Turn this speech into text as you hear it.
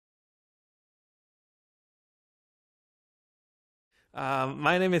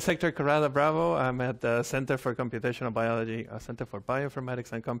My name is Hector Corrada Bravo. I'm at the Center for Computational Biology, Center for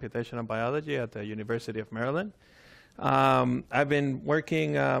Bioinformatics and Computational Biology at the University of Maryland. I've been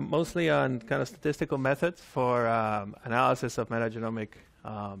working mostly on kind of statistical methods for analysis of metagenomic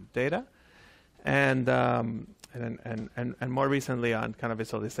data, and more recently on kind of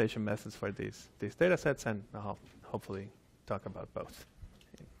visualization methods for these data sets, and I'll hopefully talk about both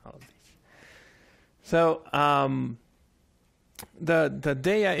in all of these. So the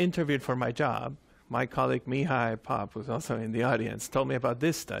day I interviewed for my job, my colleague Mihai Pop, who's also in the audience, told me about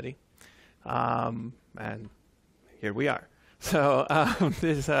this study, and here we are. So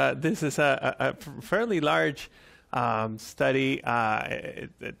this is a fairly large study.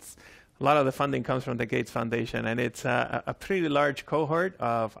 It's a lot of the funding comes from the Gates Foundation, and it's a pretty large cohort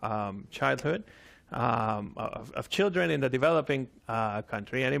of childhood of children in the developing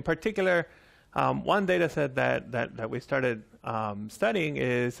country, and in particular, one data set that we started studying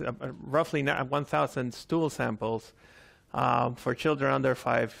is roughly 1,000 stool samples for children under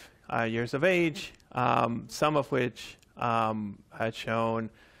 5 years of age, some of which had shown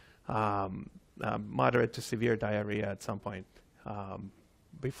moderate to severe diarrhea at some point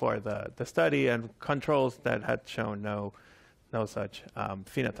before the study, and controls that had shown no such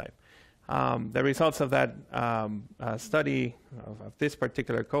phenotype. The results of that study of this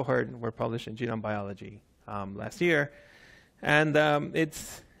particular cohort were published in Genome Biology last year, and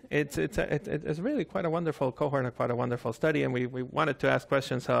it's really quite a wonderful cohort and quite a wonderful study. And we wanted to ask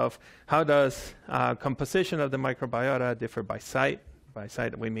questions of how does composition of the microbiota differ by site? By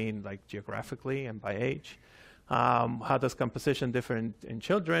site we mean like geographically and by age. How does composition differ in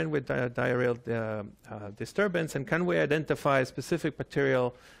children with diarrheal disturbance? And can we identify specific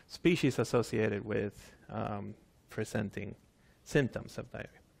bacterial species associated with presenting symptoms of diarrhea?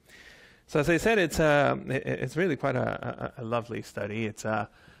 So as I said, it's really quite a lovely study. It's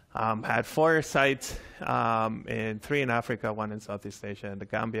had 4 sites, 3 in Africa, 1 in Southeast Asia, the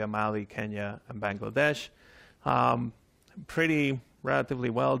Gambia, Mali, Kenya, and Bangladesh. Pretty relatively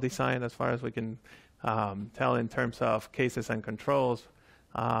well designed as far as we can tell in terms of cases and controls,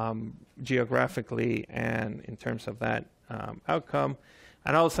 geographically, and in terms of that outcome,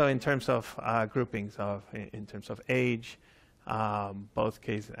 and also in terms of groupings in terms of age, both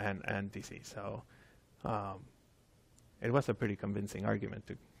case and disease. So it was a pretty convincing argument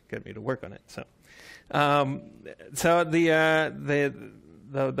to get me to work on it. So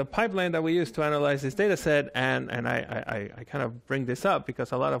the pipeline that we use to analyze this data set, and I kind of bring this up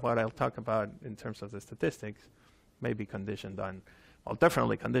because a lot of what I'll talk about in terms of the statistics may be conditioned on, well,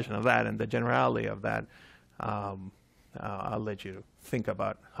 definitely conditioned on that, and the generality of that, I'll let you think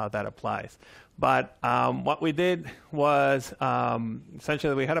about how that applies. But what we did was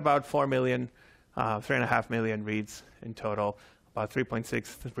essentially we had about 4 million, 3.5 million reads in total, about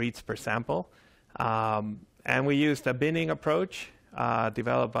 3.6 reads per sample. And we used a binning approach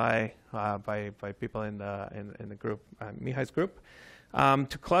developed by people in the group, Mihai's group,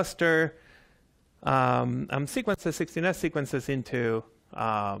 to cluster sequences, 16S sequences into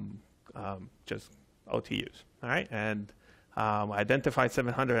just OTUs. All right, and identified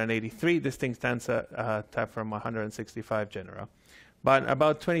 783 distinct stanza tapped from 165 genera, but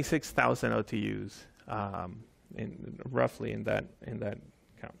about 26,000 OTUs roughly in that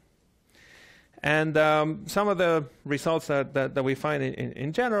count. And some of the results that we find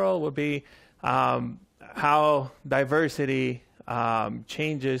in general would be how diversity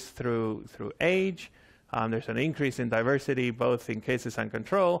changes through age. There's an increase in diversity both in cases and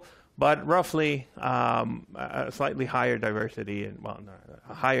control, but roughly a slightly higher diversity,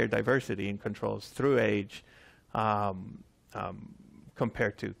 a higher diversity in controls through age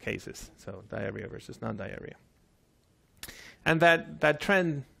compared to cases, so diarrhea versus non-diarrhea. And that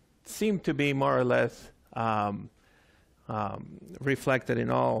trend seemed to be more or less reflected in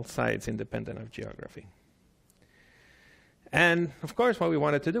all sites independent of geography. And of course, what we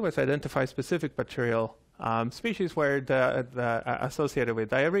wanted to do was identify specific bacterial species where associated with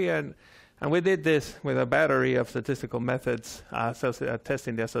diarrhea, and we did this with a battery of statistical methods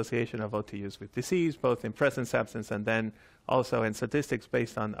testing the association of OTUs with disease, both in presence, absence, and then also in statistics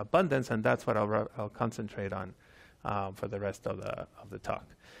based on abundance, and that's what I'll concentrate on for the rest of the talk.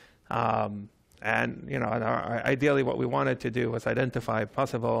 And ideally, what we wanted to do was identify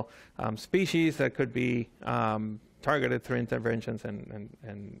possible species that could be targeted through interventions, and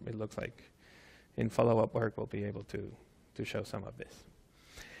it looks like in follow-up work we'll be able to show some of this.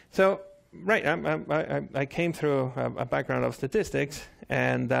 So, right, I came through a background of statistics,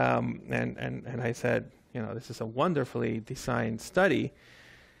 and I said, this is a wonderfully designed study.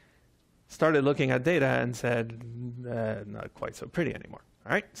 started looking at data and said, not quite so pretty anymore.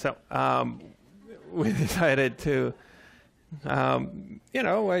 All right, so we decided to,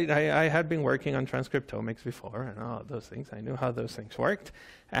 I had been working on transcriptomics before and all of those things. I knew how those things worked,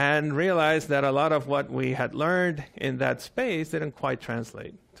 and realized that a lot of what we had learned in that space didn't quite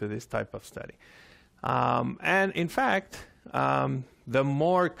translate to this type of study. And in fact, the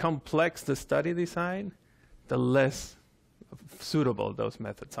more complex the study design, the less suitable those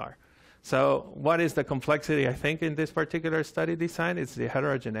methods are. So what is the complexity, I think, in this particular study design? It's the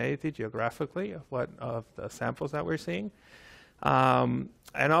heterogeneity geographically of the samples that we're seeing. And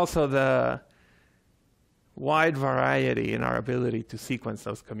also the wide variety in our ability to sequence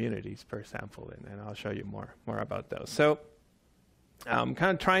those communities per sample. And I'll show you more about those. So kind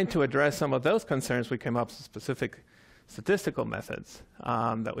of trying to address some of those concerns, we came up with specific statistical methods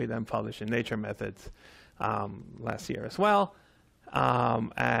that we then published in Nature Methods last year as well.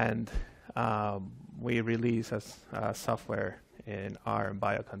 We release software in R and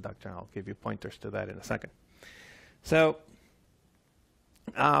Bioconductor, and I'll give you pointers to that in a second. So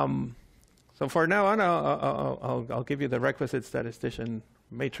for now on, I'll give you the requisite statistician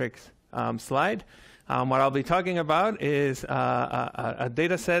matrix slide. What I'll be talking about is a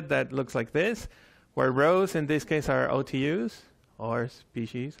data set that looks like this, where rows in this case are OTUs, or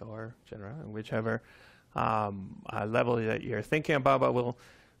species, or genera, whichever level that you're thinking about, but we'll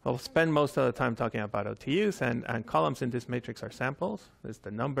spend most of the time talking about OTUs, and columns in this matrix are samples. It's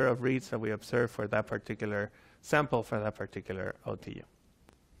the number of reads that we observe for that particular sample for that particular OTU.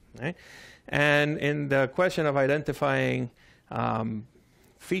 Right? And in the question of identifying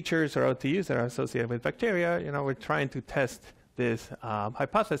features or OTUs that are associated with bacteria, we're trying to test this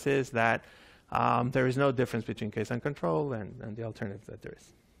hypothesis that there is no difference between case and control and the alternative that there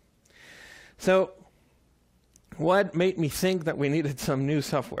is. So what made me think that we needed some new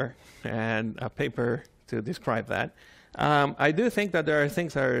software and a paper to describe that? I do think that there are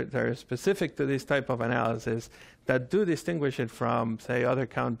things that are specific to this type of analysis that do distinguish it from, say, other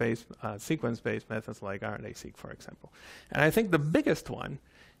count-based, sequence-based methods like RNA-seq, for example. And I think the biggest one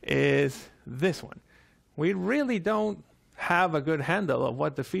is this one. We really don't have a good handle of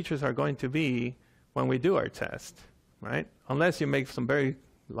what the features are going to be when we do our test, right? Unless you make some very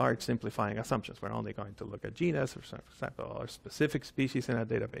large simplifying assumptions. We're only going to look at genus, for example, or specific species in a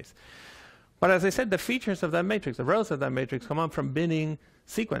database. But as I said, the features of that matrix, the rows of that matrix, come up from binning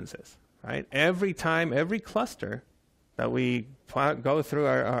sequences, right? Every time, every cluster that we go through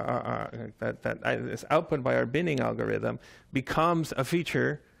that is output by our binning algorithm becomes a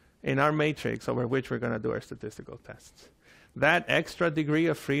feature in our matrix over which we're going to do our statistical tests. That extra degree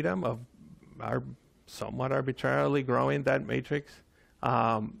of freedom of our somewhat arbitrarily growing that matrix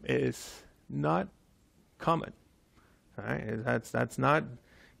is not common. Right? That's not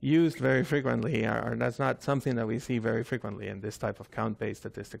used very frequently, or that's not something that we see very frequently in this type of count-based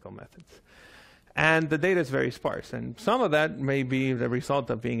statistical methods. And the data is very sparse, and some of that may be the result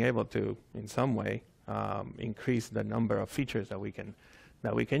of being able to, in some way, increase the number of features that we can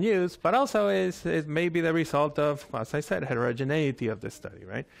use, but also it may be the result of, as I said, heterogeneity of the study,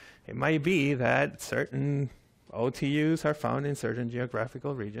 right? It might be that certain OTUs are found in certain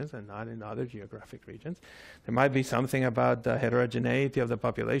geographical regions and not in other geographic regions. There might be something about the heterogeneity of the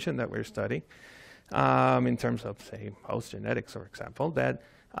population that we're studying in terms of, say, host genetics, for example, that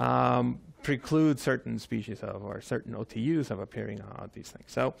preclude certain species of or certain OTUs of appearing on these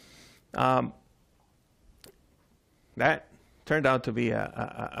things. So that turned out to be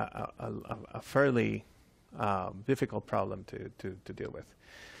a fairly difficult problem to deal with.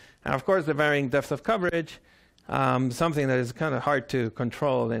 And of course, the varying depth of coverage, something that is kind of hard to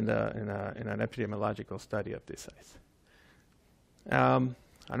control in an epidemiological study of this size.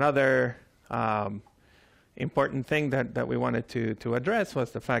 Another important thing that we wanted to address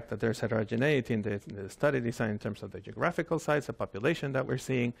was the fact that there's heterogeneity in the study design in terms of the geographical size, the population that we're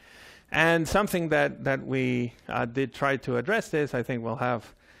seeing. And something that we did try to address this, I think we'll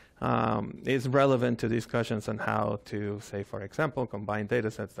have, is relevant to discussions on how to, say, for example, combine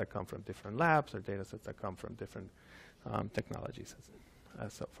data sets that come from different labs or data sets that come from different technologies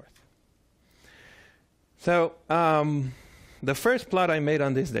and so forth. So the first plot I made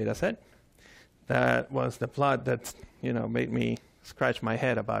on this data set, that was the plot that made me scratch my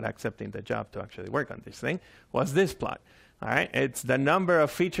head about accepting the job to actually work on this thing, was this plot. All right, it's the number of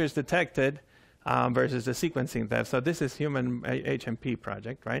features detected versus the sequencing depth. So this is human HMP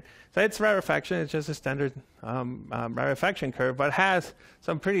project, right? So it's rarefaction. It's just a standard rarefaction curve, but has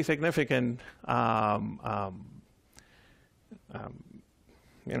some pretty significant,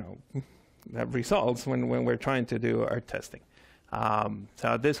 results when we're trying to do our testing.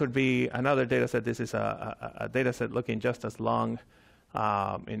 So this would be another data set. This is a data set looking just as long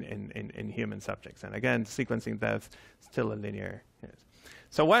in human subjects. And again, sequencing depth still a linear. Yes.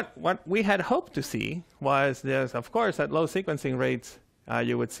 So what we had hoped to see was there's, of course, at low sequencing rates,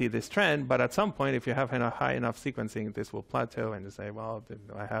 you would see this trend. But at some point, if you have high enough sequencing, this will plateau and you say, well,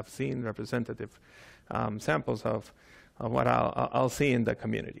 I have seen representative samples of what I'll see in the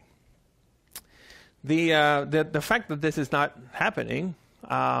community. The fact that this is not happening,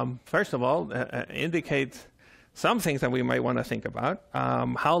 first of all, indicates some things that we might want to think about.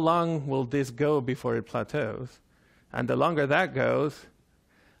 How long will this go before it plateaus? And the longer that goes,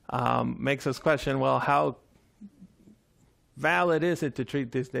 makes us question, well, how valid is it to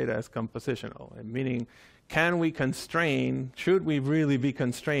treat this data as compositional? And meaning, can we constrain, should we really be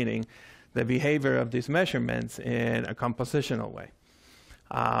constraining the behavior of these measurements in a compositional way?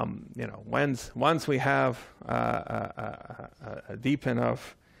 Once we have a deep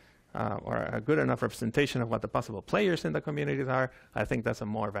enough or a good enough representation of what the possible players in the communities are, I think that's a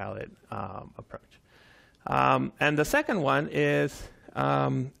more valid approach. And the second one is,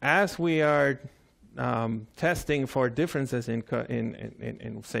 as we are testing for differences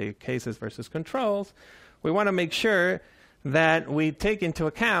in say, cases versus controls, we want to make sure that we take into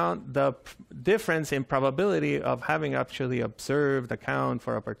account the difference in probability of having actually observed a count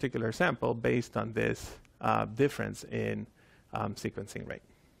for a particular sample based on this difference in sequencing rate.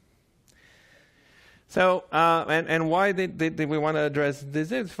 So, and why did we want to address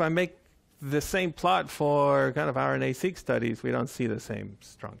this? If I make the same plot for kind of RNA-seq studies, we don't see the same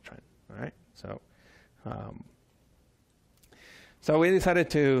strong trend, all right? So we decided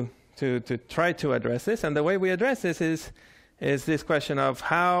to try to address this, and the way we address this is this question of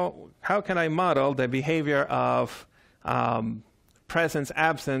how can I model the behavior of presence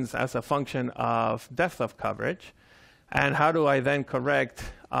absence as a function of depth of coverage, and how do I then correct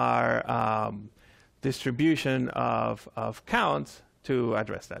our distribution of counts to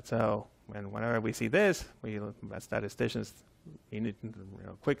address that? So whenever we see this, we as statisticians, we need to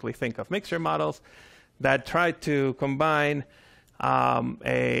quickly think of mixture models that try to combine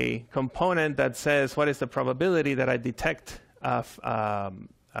a component that says what is the probability that I detect a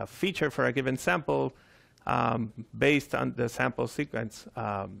feature for a given sample based on the sample sequence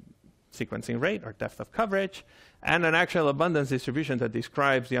sequencing rate or depth of coverage, and an actual abundance distribution that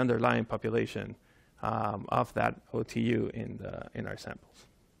describes the underlying population of that OTU in our samples.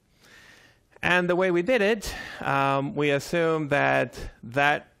 And the way we did it, we assumed that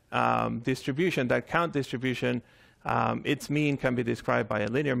distribution, that count distribution, its mean can be described by a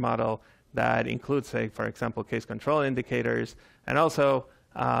linear model that includes, say, for example, case control indicators, and also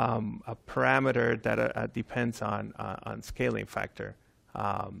a parameter that depends on scaling factor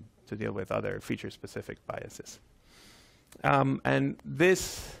to deal with other feature-specific biases. And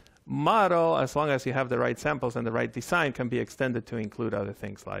this model, as long as you have the right samples and the right design, can be extended to include other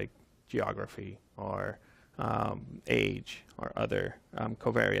things like geography or age or other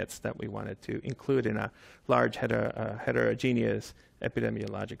covariates that we wanted to include in a large heterogeneous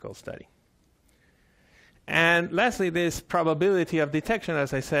epidemiological study. And lastly, this probability of detection,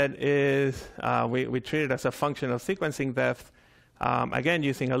 as I said, is we treat it as a function of sequencing depth, again,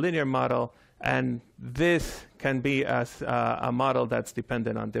 using a linear model. And this can be as a model that's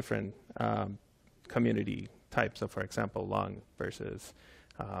dependent on different community types. So, for example, lung versus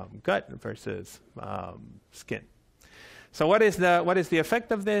gut versus skin. So what is the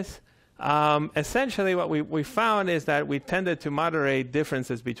effect of this? Essentially, what we found is that we tended to moderate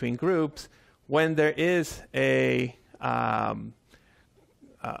differences between groups when there is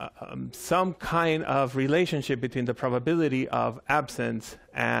some kind of relationship between the probability of absence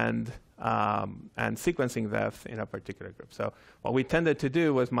and sequencing depth in a particular group. So what we tended to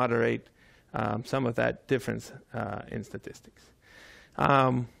do was moderate some of that difference in statistics.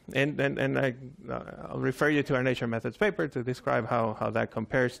 And I'll refer you to our Nature Methods paper to describe how that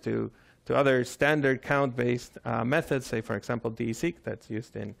compares to other standard count-based methods, say, for example, DE-seq that's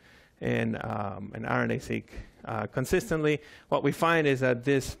used in RNA-seq consistently. What we find is that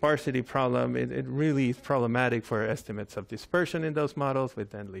this sparsity problem, it really is problematic for estimates of dispersion in those models, which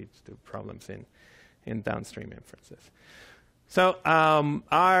then leads to problems in downstream inferences. So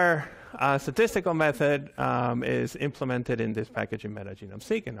our statistical method is implemented in this package in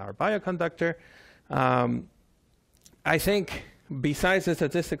metagenomic in our bioconductor. I think besides the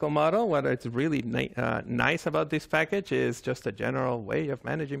statistical model, what is really nice about this package is just a general way of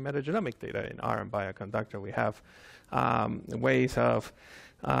managing metagenomic data. In R and bioconductor, we have ways of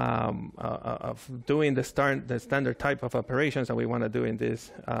doing the standard type of operations that we want to do in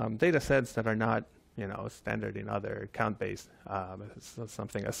these data sets that are not standard in other count-based,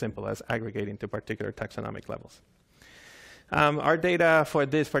 something as simple as aggregating to particular taxonomic levels. Our data for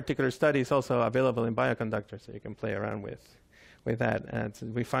this particular study is also available in Bioconductor, so you can play around with that. And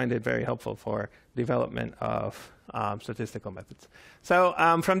we find it very helpful for development of statistical methods. So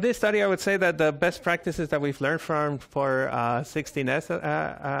from this study, I would say that the best practices that we've learned for 16S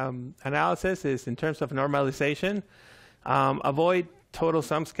analysis is in terms of normalization, avoid total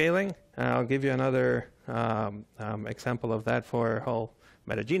sum scaling. And I'll give you another example of that for whole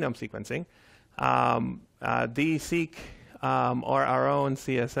metagenome sequencing. DSeq or our own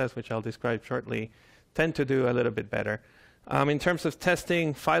CSS, which I'll describe shortly, tend to do a little bit better. In terms of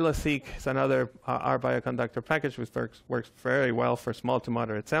testing, PhyloSeq is another our bioconductor package, which works very well for small to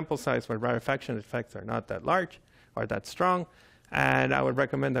moderate sample size where rarefaction effects are not that large or that strong. And I would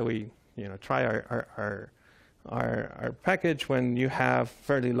recommend that we try our package when you have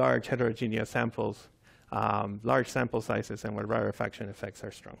fairly large heterogeneous samples, large sample sizes, and where rarefaction effects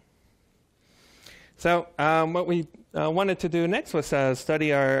are strong. So what we wanted to do next was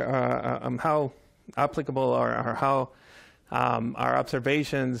study our how applicable or how our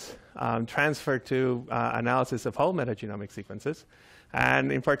observations transfer to analysis of whole metagenomic sequences.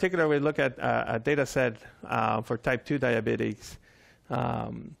 And in particular, we look at a data set for type 2 diabetics,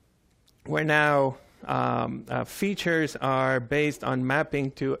 where now features are based on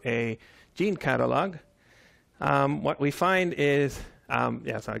mapping to a gene catalog. What we find is,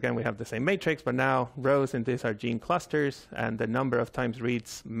 so again, we have the same matrix, but now rows in this are gene clusters, and the number of times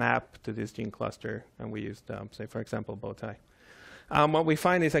reads map to this gene cluster. And we used, say, for example, bow tie. What we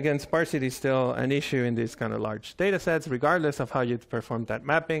find is, again, sparsity is still an issue in these kind of large data sets, regardless of how you perform that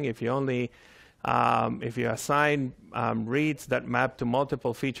mapping. If you only if you assign reads that map to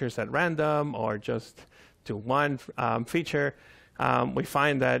multiple features at random or just to one feature, we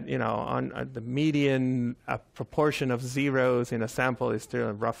find that on the median proportion of zeros in a sample is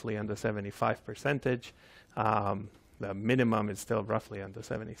still roughly under 75%. The minimum is still roughly under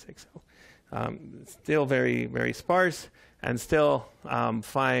 76. So still very, very sparse, and still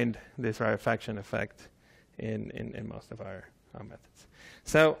find this rarefaction effect in most of our methods.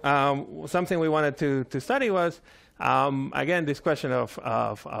 So something we wanted to study was, again, this question of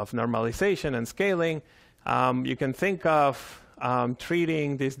normalization and scaling. You can think of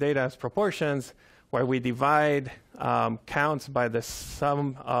treating this data as proportions, where we divide counts by the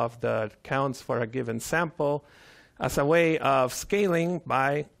sum of the counts for a given sample as a way of scaling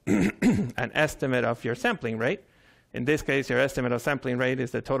by an estimate of your sampling rate. In this case, your estimate of sampling rate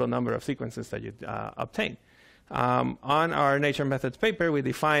is the total number of sequences that you obtain. On our Nature Methods paper, we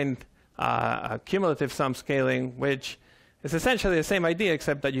defined a cumulative sum scaling, which is essentially the same idea,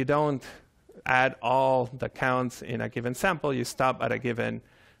 except that you don't add all the counts in a given sample. You stop at a given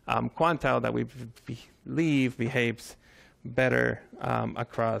quantile that we believe behaves better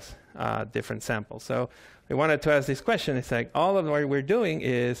across different samples. So we wanted to ask this question. It's like all of what we're doing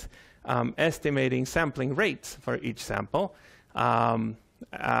is estimating sampling rates for each sample.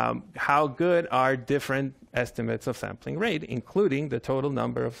 How good are different estimates of sampling rate, including the total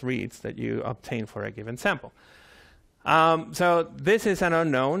number of reads that you obtain for a given sample? So this is an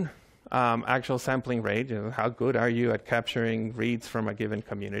unknown actual sampling rate. How good are you at capturing reads from a given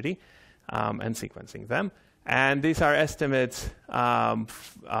community and sequencing them? And these are estimates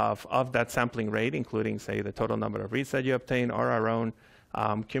of that sampling rate, including, say, the total number of reads that you obtain or our own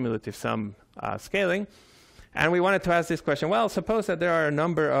cumulative sum scaling. And we wanted to ask this question, well, suppose that there are a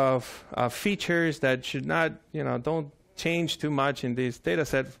number of features that should not, don't change too much in these data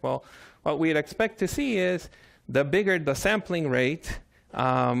sets. Well, what we'd expect to see is the bigger the sampling rate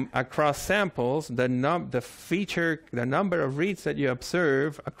across samples, the number of reads that you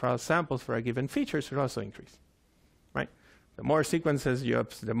observe across samples for a given feature should also increase, right? The more sequences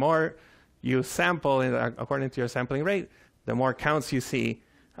the more you sample according to your sampling rate, the more counts you see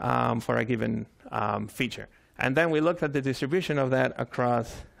for a given feature. And then we looked at the distribution of that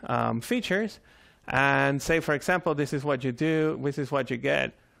across features, and say, for example, this is what you do. This is what you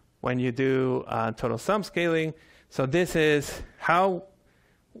get when you do total sum scaling. So this is how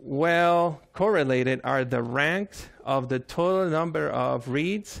well correlated are the ranks of the total number of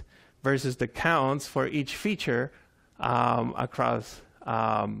reads versus the counts for each feature across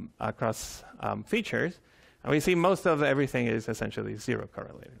features. And we see most of everything is essentially zero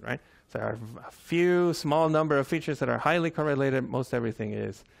correlated, right? So there are a few small number of features that are highly correlated. Most everything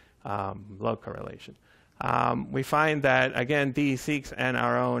is low correlation. We find that, again, DSeq and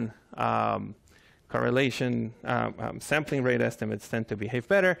our own correlation, sampling rate estimates tend to behave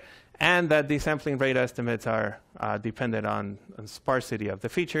better, and that these sampling rate estimates are dependent on sparsity of the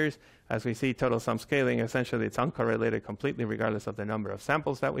features. As we see, total sum scaling, essentially it's uncorrelated completely regardless of the number of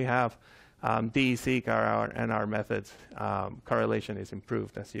samples that we have. DE-seq and our methods, correlation is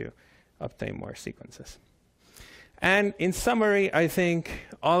improved as you obtain more sequences. And in summary, I think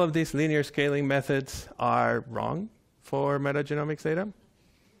all of these linear scaling methods are wrong for metagenomics data.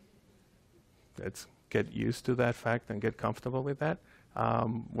 Let's get used to that fact and get comfortable with that.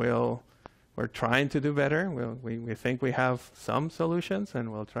 We're trying to do better. We think we have some solutions,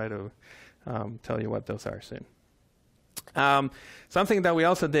 and we'll try to tell you what those are soon. Something that we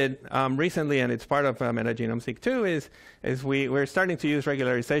also did recently, and it's part of metagenomics 2, is we're starting to use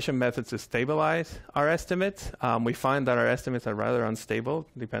regularization methods to stabilize our estimates. We find that our estimates are rather unstable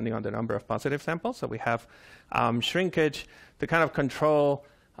depending on the number of positive samples. So we have shrinkage to kind of control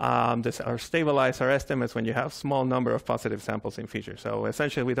or stabilize our estimates when you have small number of positive samples in features. So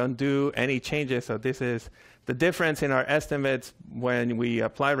essentially, we don't do any changes. So this is the difference in our estimates when we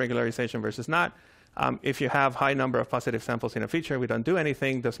apply regularization versus not. If you have high number of positive samples in a feature, we don't do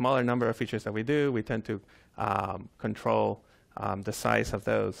anything. The smaller number of features that we do, we tend to control the size of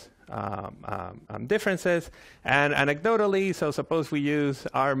those differences. And anecdotally, so suppose we use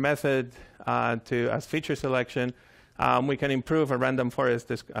our method as feature selection, we can improve a random forest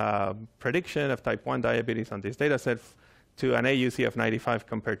prediction of type 1 diabetes on this data set to an AUC of 95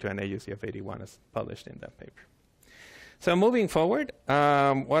 compared to an AUC of 81 as published in that paper. So moving forward,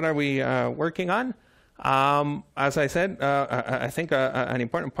 what are we working on? As I said, I think an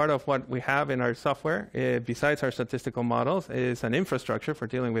important part of what we have in our software, besides our statistical models, is an infrastructure for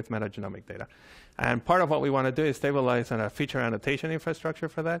dealing with metagenomic data. And part of what we want to do is stabilize a feature annotation infrastructure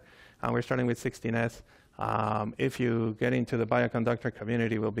for that. We're starting with 16S. If you get into the bioconductor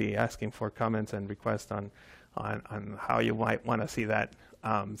community, we'll be asking for comments and requests on how you might want to see that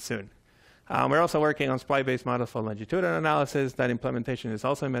soon. We're also working on splice-based models for longitudinal analysis. That implementation is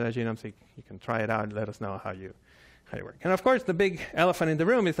also in metagenome, so you can try it out and let us know how you work. And of course, the big elephant in the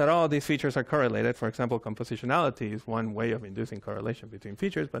room is that all of these features are correlated. For example, compositionality is one way of inducing correlation between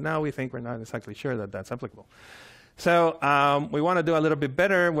features, but now we think we're not exactly sure that that's applicable. So we want to do a little bit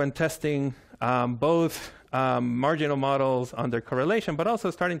better when testing both marginal models under correlation, but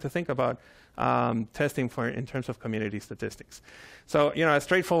also starting to think about testing in terms of community statistics. So, a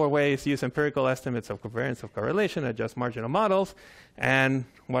straightforward way is to use empirical estimates of covariance of correlation, adjust marginal models. And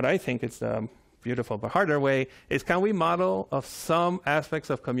what I think is the beautiful but harder way is, can we model of some aspects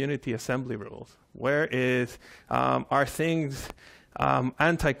of community assembly rules? Are things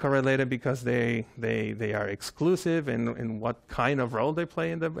anti-correlated because they are exclusive in what kind of role they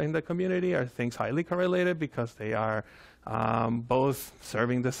play in the community? Are things highly correlated because they are both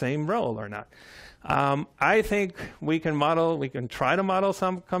serving the same role or not? I think we can try to model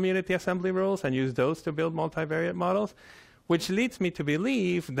some community assembly rules and use those to build multivariate models, which leads me to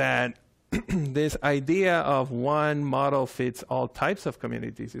believe that this idea of one model fits all types of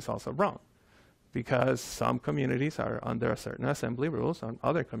communities is also wrong, because some communities are under certain assembly rules, and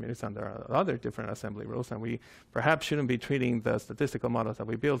other communities under other different assembly rules, and we perhaps shouldn't be treating the statistical models that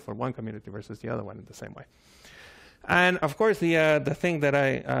we build for one community versus the other one in the same way. And of course, the thing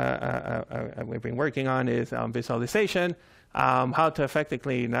that we've been working on is visualization, how to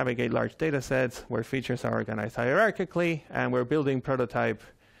effectively navigate large data sets where features are organized hierarchically, and we're building prototype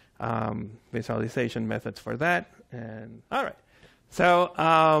visualization methods for that. And all right. So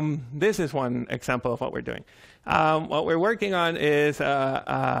this is one example of what we're doing. What we're working on is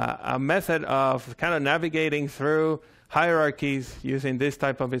a method of kind of navigating through hierarchies using this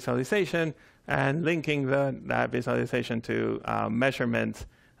type of visualization and linking that visualization to measurements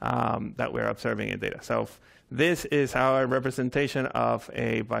that we're observing in data. So this is our representation of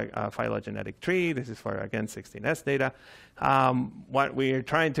a phylogenetic tree. This is for, again, 16S data. What we're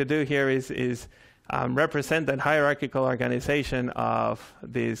trying to do here is represent that hierarchical organization of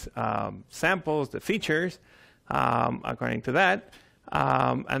these samples, the features, according to that,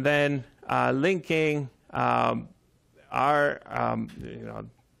 and then linking our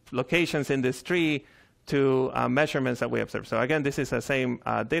locations in this tree to measurements that we observe. So again, this is the same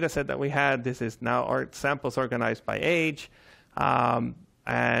data set that we had. This is now our samples organized by age and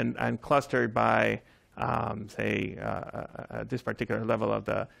clustered by, say, this particular level of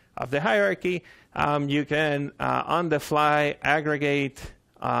the hierarchy. You can, on the fly, aggregate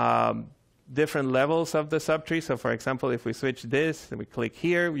different levels of the subtree. So for example, if we switch this and we click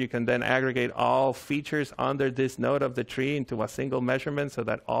here, you can then aggregate all features under this node of the tree into a single measurement so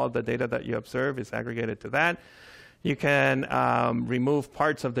that all the data that you observe is aggregated to that. You can remove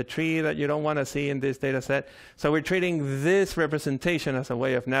parts of the tree that you don't want to see in this data set. So we're treating this representation as a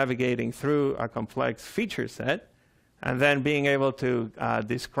way of navigating through a complex feature set and then being able to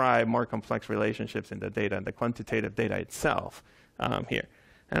describe more complex relationships in the data and the quantitative data itself here.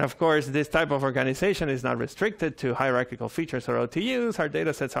 And of course, this type of organization is not restricted to hierarchical features or OTUs. Our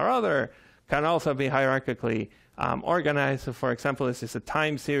data sets can also be hierarchically organized. So for example, this is a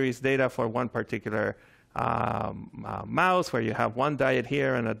time series data for one particular mouse where you have one diet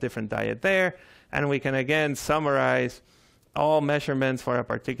here and a different diet there. And we can, again, summarize all measurements for a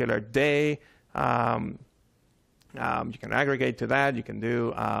particular day. You can aggregate to that. You can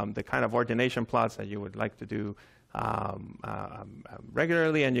do the kind of ordination plots that you would like to do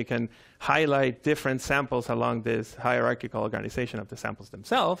regularly, and you can highlight different samples along this hierarchical organization of the samples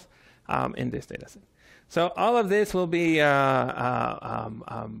themselves in this data set. So all of this will be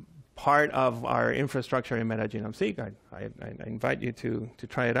part of our infrastructure in MetaGenomeSeq. I invite you to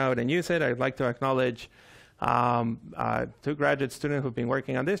try it out and use it. I'd like to acknowledge two graduate students who've been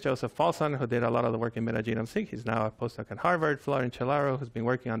working on this. Joseph Paulson, who did a lot of the work in MetaGenomeSeq. He's now a postdoc at Harvard. Florian Cellaro, who's been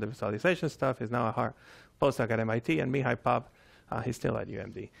working on the visualization stuff, is now a postdoc at MIT. And Mihai Pop, he's still at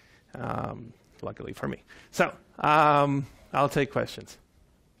UMD, luckily for me. So I'll take questions.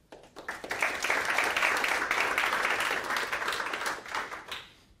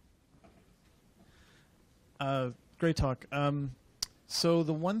 Great talk. So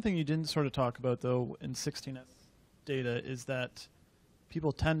the one thing you didn't sort of talk about, though, in 16S data is that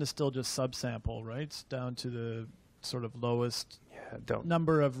people tend to still just subsample, right? It's down to the sort of lowest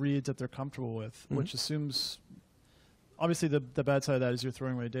number of reads that they're comfortable with, which assumes, obviously the bad side of that is you're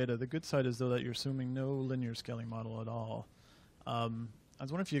throwing away data. The good side is, though, that you're assuming no linear scaling model at all. I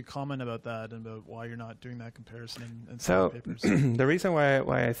was wondering if you could comment about that and about why you're not doing that comparison in some papers. The reason why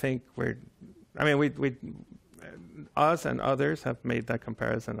I think us and others have made that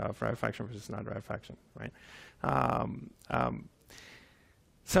comparison of rarefaction versus non-rarefaction, right?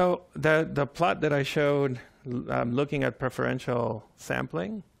 So the plot that I showed looking at preferential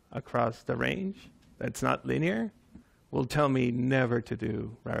sampling across the range that's not linear will tell me never to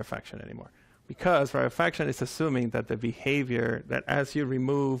do rarefaction anymore. Because rarefaction is assuming that the behavior, that as you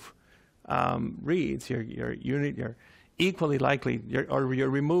remove reads, you're equally likely, you're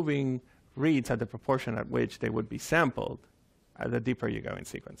removing reads at the proportion at which they would be sampled the deeper you go in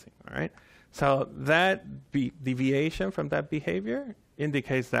sequencing, all right? So that deviation from that behavior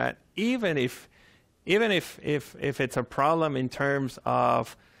indicates that even if it's a problem in terms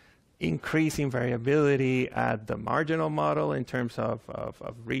of increasing variability at the marginal model in terms of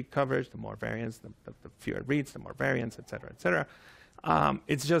read coverage, the more variance, the fewer reads, the more variance, et cetera,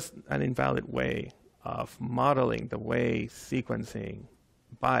 it's just an invalid way of modeling the way sequencing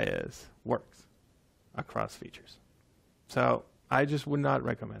bias works across features. So I just would not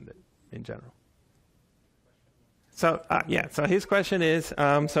recommend it in general. So so his question is,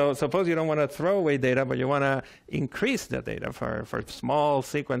 so suppose you don't want to throw away data, but you want to increase the data for small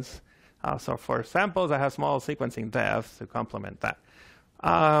sequence. So for samples, I have small sequencing depths to complement that.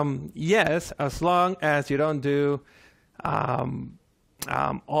 Yes, as long as you don't do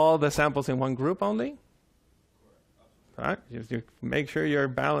all the samples in one group only. Right? You make sure your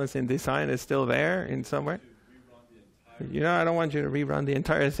balance in design is still there in somewhere. I don't want you to rerun the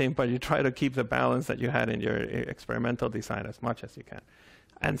entire thing, but you try to keep the balance that you had in your experimental design as much as you can.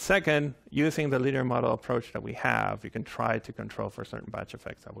 And second, using the linear model approach that we have, you can try to control for certain batch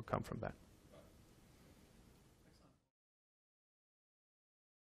effects that will come from that.